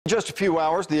Just a few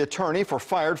hours, the attorney for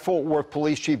fired Fort Worth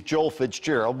Police Chief Joel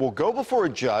Fitzgerald will go before a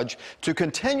judge to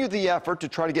continue the effort to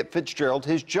try to get Fitzgerald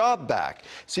his job back.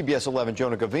 CBS 11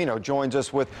 Jonah Gavino joins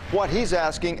us with what he's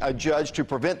asking a judge to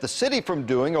prevent the city from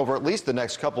doing over at least the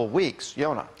next couple of weeks.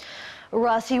 Jonah.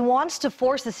 Russ, he wants to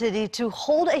force the city to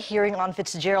hold a hearing on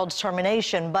Fitzgerald's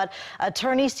termination, but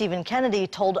attorney Stephen Kennedy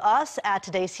told us at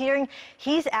today's hearing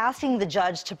he's asking the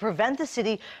judge to prevent the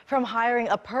city from hiring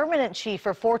a permanent chief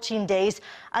for 14 days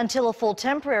until a full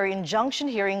temporary injunction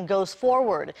hearing goes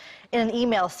forward. In an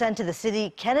email sent to the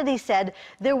city, Kennedy said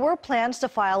there were plans to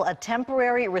file a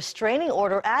temporary restraining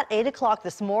order at 8 o'clock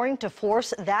this morning to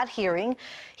force that hearing.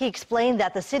 He explained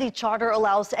that the city charter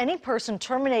allows any person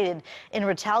terminated in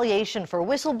retaliation for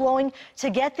whistleblowing to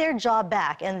get their job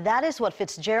back, and that is what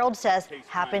Fitzgerald says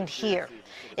happened here.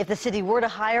 If the city were to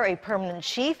hire a permanent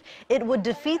chief, it would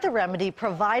defeat the remedy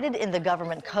provided in the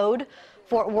government code.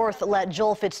 Fort Worth let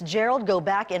Joel Fitzgerald go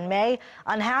back in May,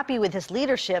 unhappy with his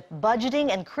leadership, budgeting,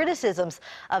 and criticisms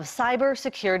of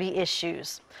cybersecurity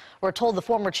issues. We're told the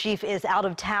former chief is out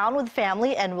of town with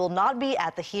family and will not be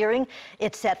at the hearing.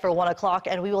 It's set for 1 o'clock,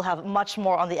 and we will have much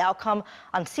more on the outcome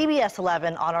on CBS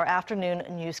 11 on our afternoon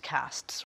newscasts.